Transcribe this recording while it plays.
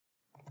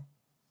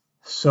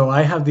So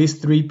I have these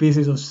 3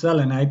 pieces of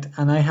selenite,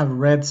 and I have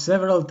read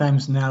several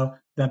times now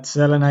that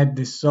selenite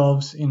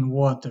dissolves in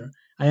water.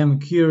 I am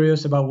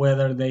curious about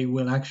whether they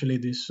will actually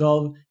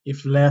dissolve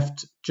if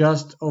left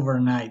just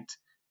overnight.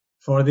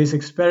 For this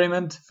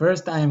experiment,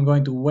 first I am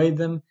going to weigh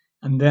them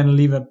and then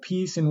leave a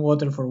piece in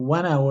water for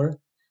 1 hour,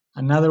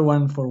 another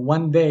one for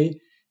 1 day,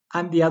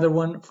 and the other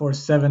one for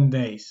 7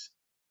 days.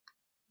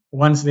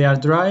 Once they are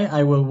dry,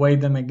 I will weigh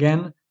them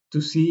again to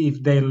see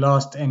if they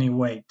lost any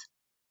weight.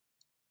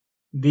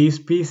 These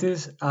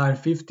pieces are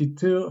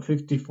 52,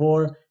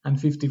 54, and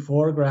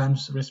 54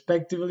 grams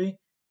respectively,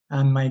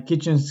 and my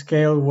kitchen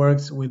scale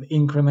works with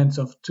increments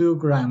of 2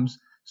 grams,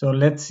 so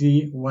let's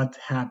see what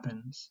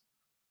happens.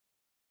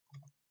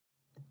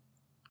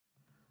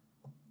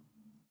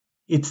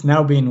 It's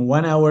now been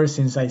 1 hour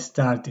since I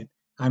started.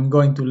 I'm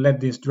going to let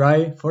this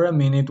dry for a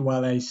minute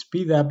while I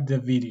speed up the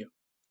video.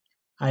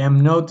 I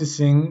am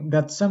noticing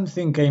that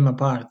something came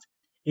apart.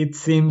 It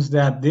seems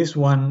that this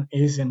one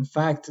is in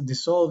fact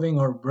dissolving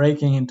or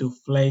breaking into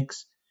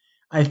flakes.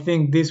 I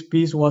think this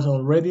piece was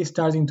already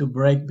starting to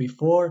break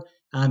before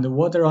and the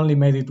water only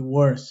made it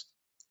worse.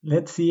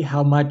 Let's see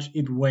how much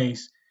it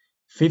weighs.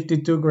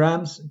 52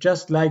 grams,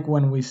 just like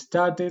when we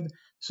started,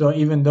 so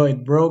even though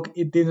it broke,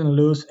 it didn't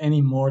lose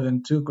any more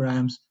than 2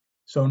 grams,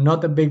 so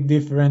not a big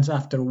difference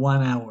after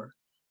 1 hour.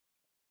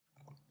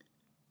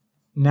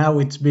 Now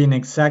it's been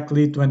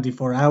exactly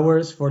 24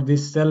 hours for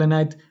this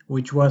selenite,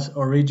 which was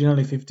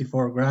originally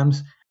 54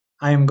 grams.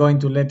 I am going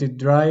to let it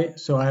dry,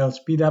 so I'll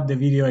speed up the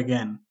video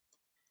again.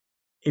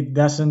 It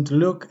doesn't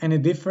look any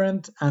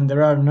different and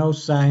there are no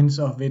signs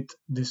of it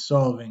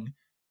dissolving.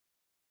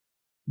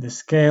 The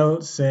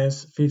scale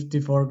says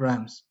 54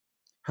 grams.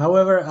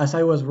 However, as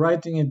I was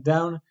writing it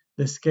down,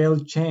 the scale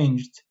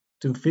changed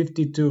to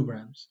 52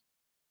 grams.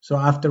 So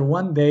after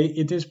 1 day,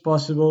 it is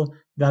possible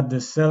that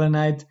the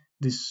selenite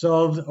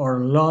dissolved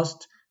or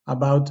lost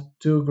about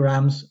 2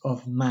 grams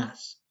of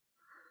mass.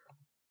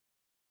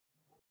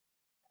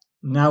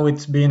 Now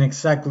it's been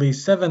exactly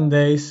 7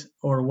 days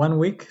or 1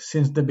 week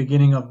since the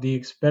beginning of the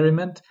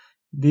experiment.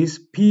 This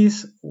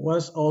piece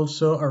was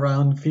also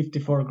around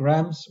 54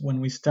 grams when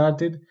we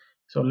started,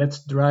 so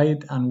let's dry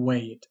it and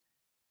weigh it.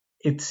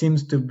 It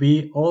seems to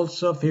be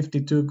also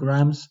 52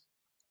 grams,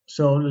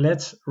 so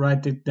let's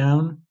write it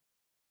down.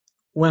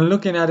 When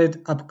looking at it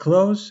up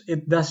close,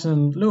 it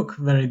doesn't look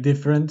very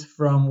different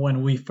from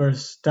when we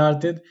first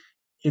started.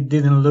 It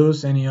didn't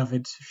lose any of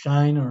its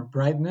shine or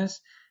brightness.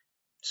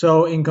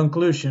 So in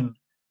conclusion,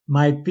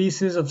 my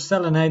pieces of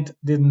selenite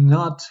did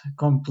not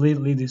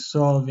completely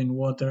dissolve in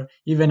water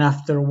even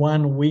after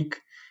 1 week,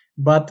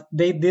 but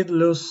they did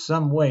lose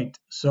some weight,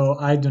 so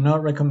I do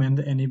not recommend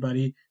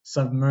anybody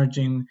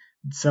submerging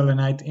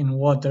selenite in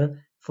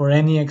water for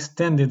any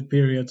extended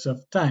periods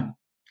of time.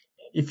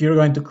 If you're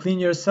going to clean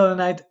your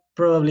selenite,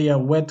 probably a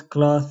wet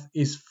cloth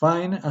is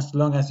fine as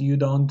long as you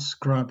don't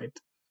scrub it.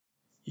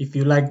 If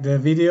you liked the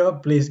video,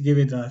 please give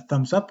it a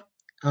thumbs up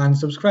and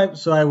subscribe,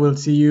 so I will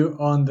see you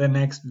on the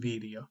next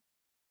video.